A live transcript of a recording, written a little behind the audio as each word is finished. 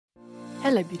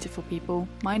Hello beautiful people,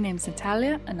 my name is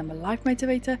Natalia and I'm a life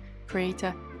motivator,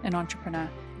 creator and entrepreneur,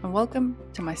 and welcome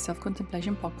to my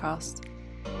self-contemplation podcast.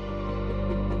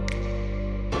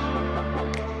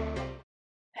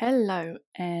 Hello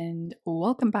and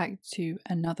welcome back to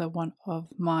another one of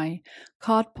my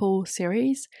card pull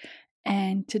series,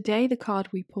 and today the card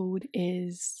we pulled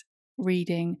is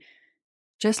reading,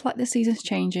 just like the seasons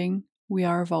changing, we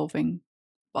are evolving,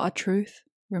 but our truth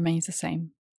remains the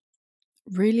same.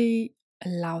 Really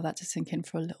allow that to sink in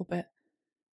for a little bit.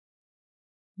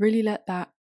 Really let that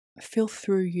feel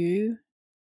through you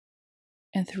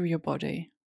and through your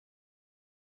body.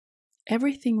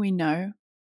 Everything we know,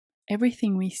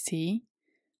 everything we see,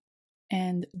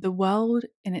 and the world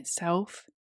in itself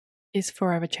is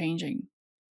forever changing.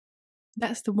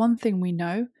 That's the one thing we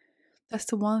know. That's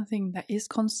the one thing that is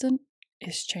constant,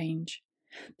 is change.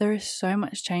 There is so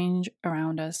much change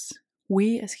around us.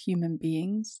 We as human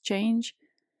beings change.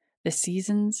 The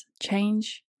seasons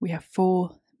change. We have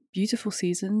 4 beautiful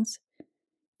seasons.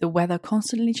 The weather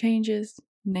constantly changes.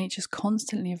 Nature's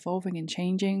constantly evolving and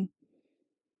changing.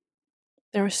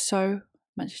 There is so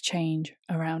much change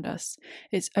around us.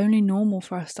 It's only normal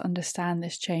for us to understand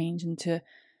this change and to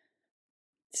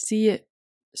see it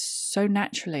so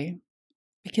naturally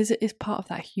because it is part of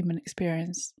that human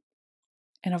experience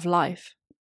and of life.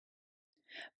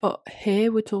 But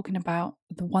here we're talking about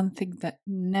the one thing that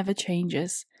never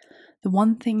changes, the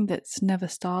one thing that's never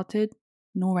started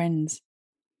nor ends.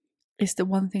 It's the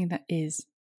one thing that is.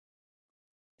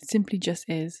 It simply just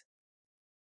is.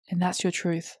 And that's your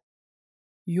truth,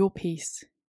 your peace,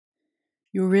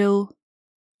 your real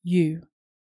you.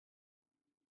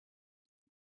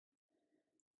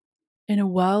 In a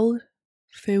world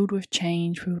filled with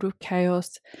change, filled with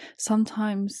chaos,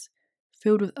 sometimes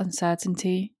filled with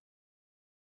uncertainty,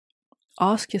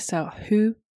 ask yourself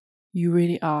who you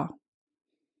really are.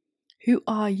 Who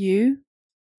are you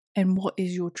and what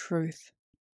is your truth?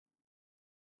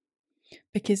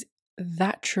 Because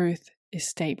that truth is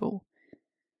stable.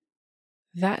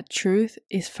 That truth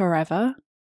is forever.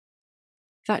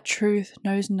 That truth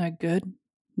knows no good,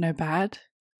 no bad,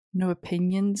 no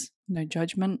opinions, no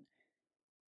judgment.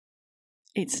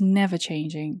 It's never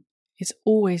changing. It's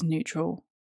always neutral.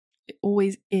 It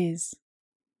always is.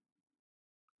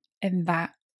 And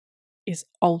that is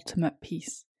ultimate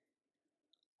peace.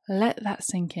 Let that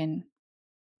sink in.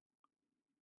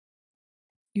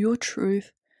 Your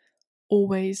truth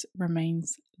always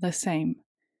remains the same.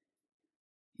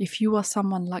 If you are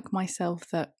someone like myself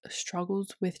that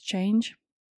struggles with change,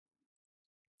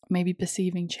 maybe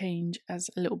perceiving change as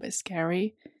a little bit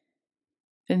scary,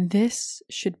 then this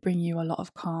should bring you a lot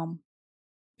of calm,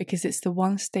 because it's the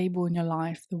one stable in your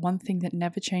life, the one thing that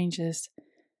never changes,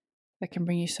 that can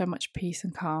bring you so much peace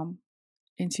and calm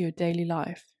into your daily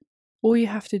life. All you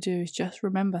have to do is just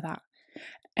remember that.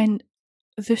 And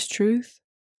this truth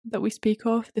that we speak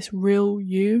of, this real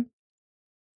you,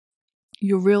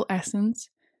 your real essence,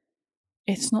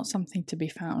 it's not something to be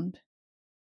found.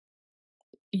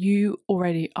 You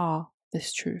already are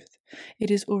this truth.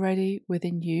 It is already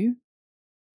within you.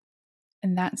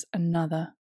 And that's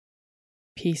another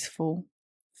peaceful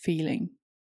feeling.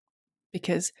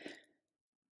 Because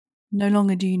no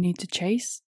longer do you need to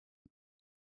chase.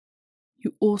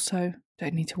 You also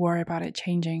don't need to worry about it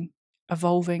changing,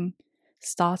 evolving,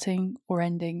 starting or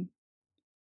ending.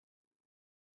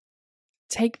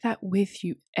 Take that with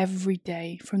you every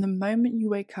day. From the moment you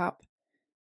wake up,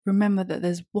 remember that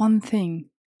there's one thing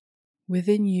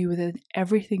within you, within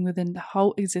everything, within the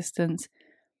whole existence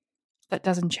that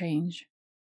doesn't change.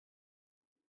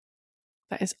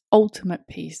 That is ultimate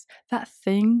peace. That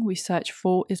thing we search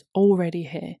for is already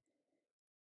here.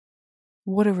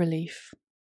 What a relief.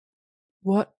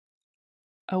 What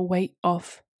a weight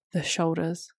off the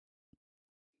shoulders.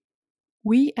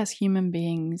 We as human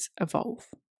beings evolve.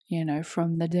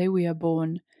 From the day we are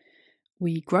born,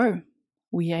 we grow,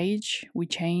 we age, we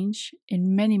change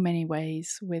in many, many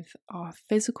ways with our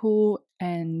physical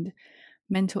and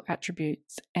mental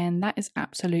attributes. And that is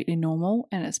absolutely normal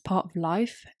and it's part of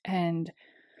life. And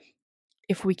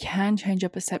if we can change our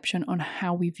perception on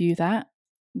how we view that,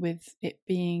 with it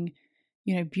being,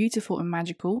 beautiful and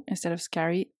magical instead of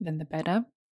scary, then the better.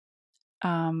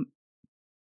 But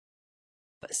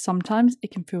sometimes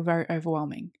it can feel very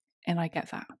overwhelming, and I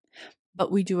get that.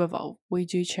 But we do evolve, we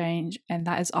do change, and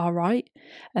that is our right,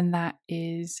 and that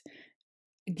is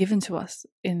given to us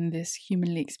in this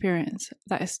humanly experience.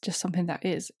 That is just something that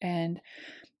is, and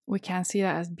we can see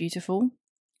that as beautiful.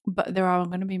 But there are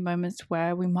going to be moments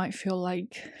where we might feel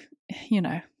like,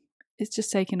 it's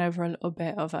just taken over a little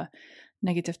bit of a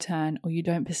negative turn, or you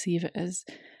don't perceive it as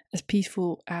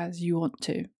peaceful as you want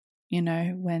to.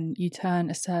 When you turn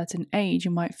a certain age,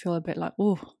 you might feel a bit like,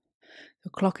 oh, the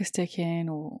clock is ticking,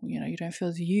 or, you don't feel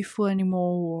as youthful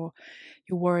anymore, or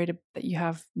you're worried that you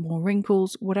have more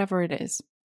wrinkles, whatever it is.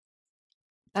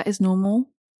 That is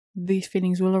normal. These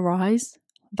feelings will arise.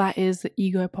 That is the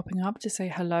ego popping up to say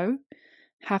hello,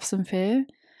 have some fear,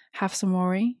 have some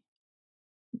worry.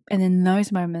 And in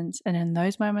those moments,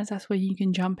 that's where you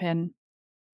can jump in,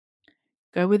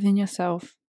 go within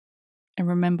yourself, and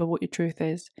remember what your truth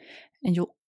is. And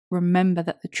you'll remember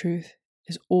that the truth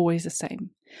is always the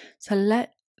same. So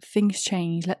let things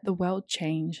change, let the world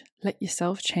change, let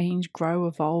yourself change, grow,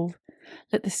 evolve,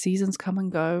 let the seasons come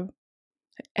and go,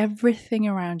 let everything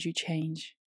around you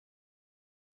change.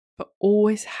 But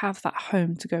always have that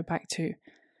home to go back to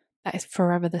that is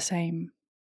forever the same.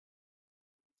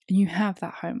 And you have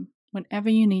that home. Whenever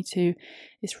you need to,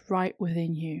 it's right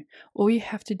within you. All you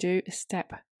have to do is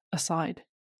step aside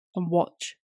and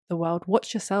watch the world.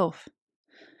 Watch yourself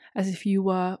as if you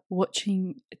were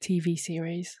watching a TV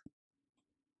series.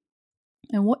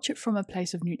 And watch it from a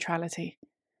place of neutrality.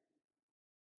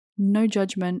 No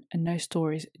judgment and no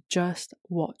stories. Just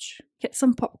watch. Get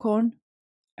some popcorn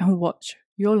and watch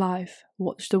your life,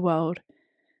 watch the world,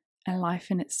 and life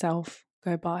in itself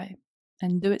go by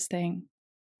and do its thing.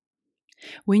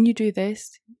 When you do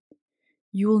this,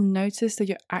 you will notice that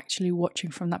you're actually watching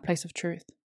from that place of truth.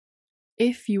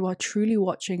 If you are truly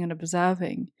watching and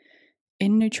observing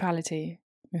in neutrality,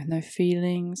 with no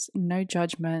feelings, no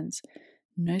judgments,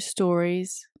 no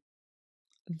stories,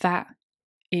 that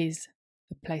is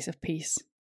the place of peace,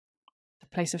 the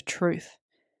place of truth.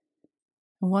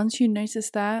 And once you notice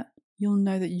that, you'll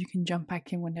know that you can jump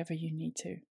back in whenever you need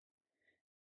to.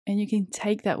 And you can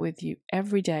take that with you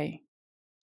every day,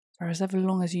 for as ever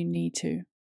long as you need to.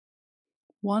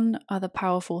 One other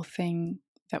powerful thing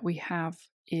that we have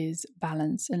is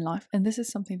balance in life. And this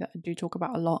is something that I do talk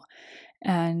about a lot.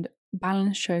 And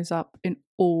balance shows up in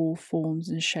all forms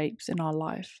and shapes in our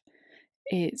life.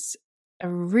 It's a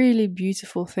really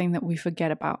beautiful thing that we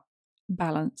forget about,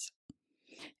 balance.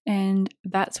 And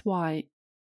that's why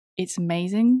it's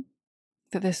amazing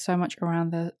that there's so much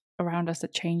around us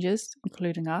that changes,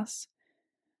 including us.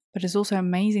 But it's also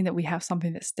amazing that we have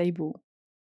something that's stable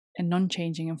and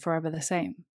non-changing and forever the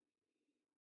same.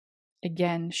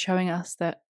 Again, showing us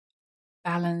that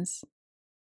balance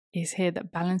is here,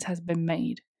 that balance has been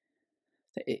made,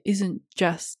 that it isn't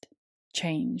just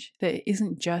change, that it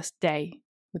isn't just day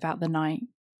without the night.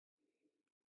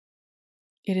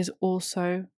 There's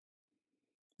also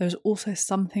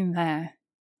something there,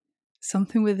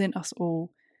 something within us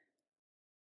all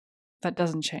that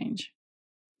doesn't change.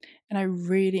 And I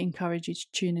really encourage you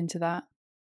to tune into that,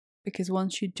 because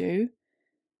once you do,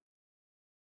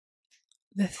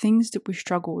 the things that we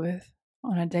struggle with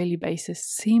on a daily basis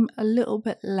seem a little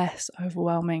bit less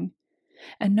overwhelming.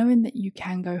 And knowing that you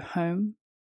can go home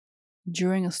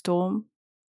during a storm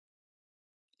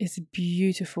is a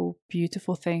beautiful,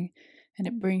 beautiful thing. And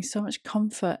it brings so much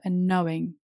comfort and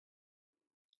knowing.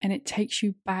 And it takes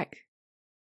you back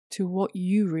to what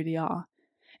you really are,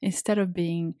 instead of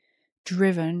being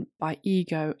driven by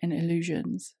ego and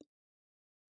illusions.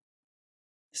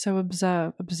 So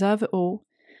observe it all.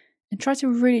 And try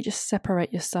to really just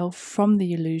separate yourself from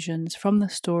the illusions, from the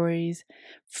stories,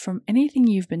 from anything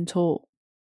you've been taught.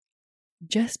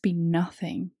 Just be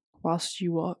nothing whilst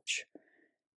you watch.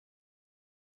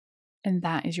 And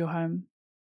that is your home.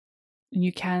 And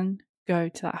you can go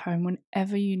to that home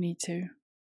whenever you need to.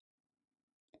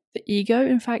 The ego,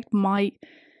 in fact, might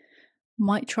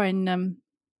try and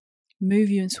move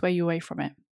you and sway you away from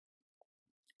it.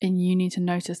 And you need to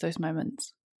notice those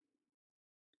moments.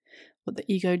 What the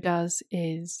ego does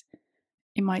is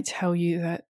it might tell you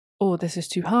that, oh, this is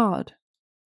too hard.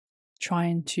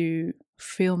 Trying to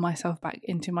feel myself back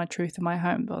into my truth in my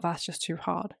home, but that's just too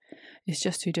hard. It's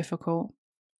just too difficult.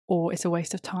 Or it's a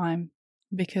waste of time,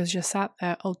 because you're sat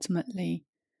there ultimately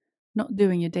not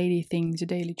doing your daily things, your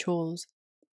daily chores,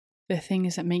 the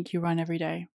things that make you run every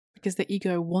day. Because the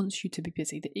ego wants you to be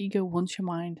busy. The ego wants your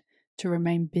mind to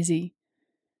remain busy.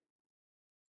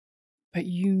 But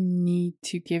you need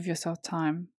to give yourself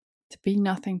time to be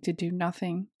nothing, to do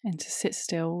nothing, and to sit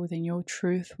still within your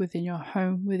truth, within your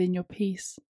home, within your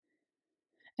peace.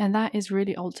 And that is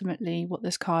really ultimately what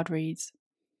this card reads.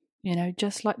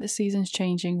 Just like the seasons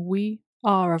changing, we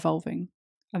are evolving,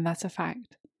 and that's a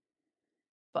fact.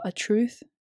 But our truth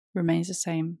remains the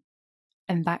same,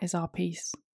 and that is our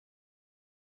peace.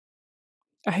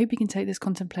 I hope you can take this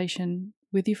contemplation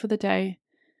with you for the day.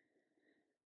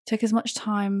 Take as much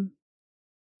time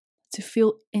to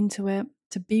feel into it,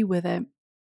 to be with it,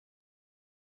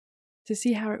 to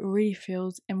see how it really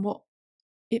feels and what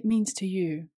it means to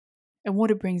you. and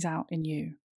what it brings out in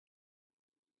you.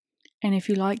 And if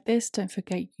you like this, don't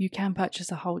forget you can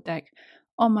purchase a whole deck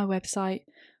on my website.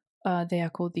 They are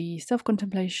called the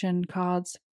self-contemplation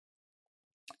cards,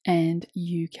 and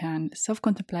you can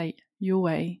self-contemplate your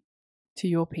way to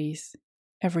your peace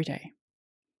every day.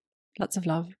 Lots of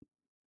love.